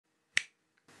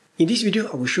In this video,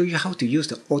 I will show you how to use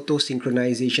the auto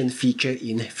synchronization feature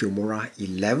in Filmora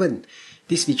 11.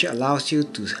 This feature allows you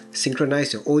to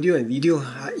synchronize your audio and video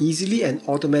easily and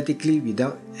automatically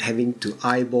without having to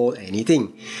eyeball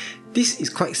anything. This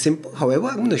is quite simple. However,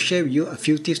 I'm going to share with you a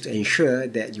few tips to ensure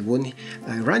that you won't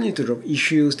run into the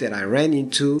issues that I ran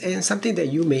into and something that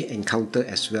you may encounter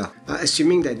as well.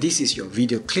 Assuming that this is your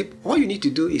video clip, all you need to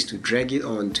do is to drag it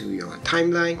onto your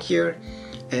timeline here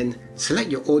and select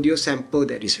your audio sample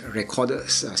that is recorded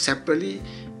separately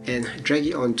and drag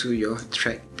it onto your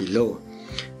track below.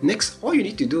 Next, all you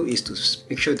need to do is to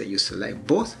make sure that you select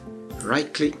both,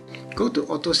 right click, go to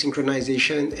auto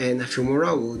synchronization, and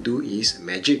Filmora will do its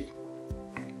magic.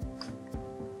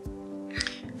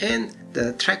 And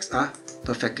the tracks are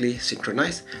perfectly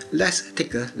synchronized. Let's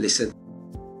take a listen.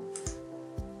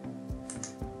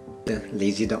 The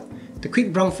lazy dog. The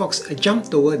quick brown fox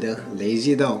jumped over the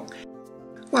lazy dog.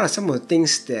 What are some of the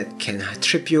things that can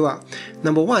trip you up?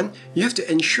 Number one, you have to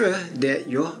ensure that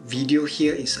your video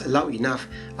here is loud enough.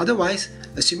 Otherwise,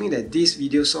 assuming that this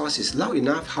video source is loud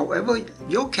enough, however,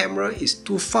 your camera is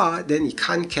too far, then it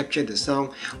can't capture the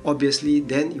sound. Obviously,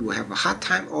 then you will have a hard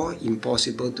time or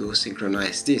impossible to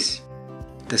synchronize this.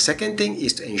 The second thing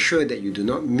is to ensure that you do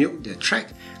not mute the track.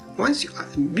 Once you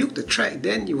mute the track,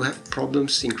 then you will have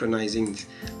problems synchronizing.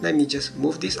 Let me just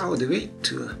move this out of the way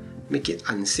to make it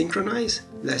unsynchronized.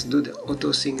 Let's do the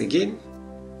auto sync again.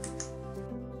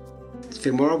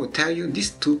 Filmora will tell you these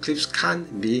two clips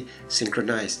can't be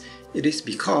synchronized. It is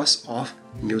because of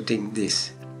muting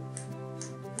this.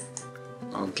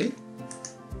 Okay.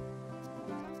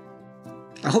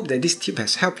 I hope that this tip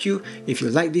has helped you. If you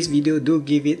like this video, do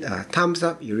give it a thumbs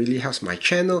up. It really helps my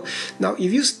channel. Now,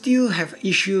 if you still have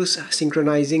issues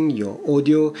synchronizing your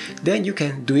audio, then you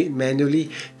can do it manually.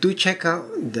 Do check out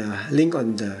the link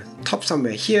on the top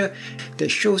somewhere here that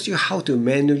shows you how to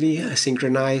manually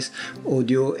synchronize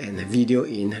audio and video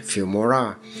in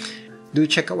Filmora. Do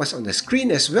check out what's on the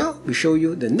screen as well. We show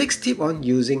you the next tip on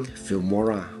using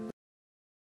Filmora.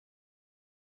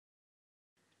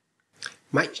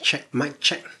 Mic check, mic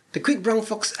check. The quick brown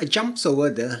fox jumps over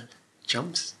the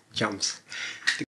jumps.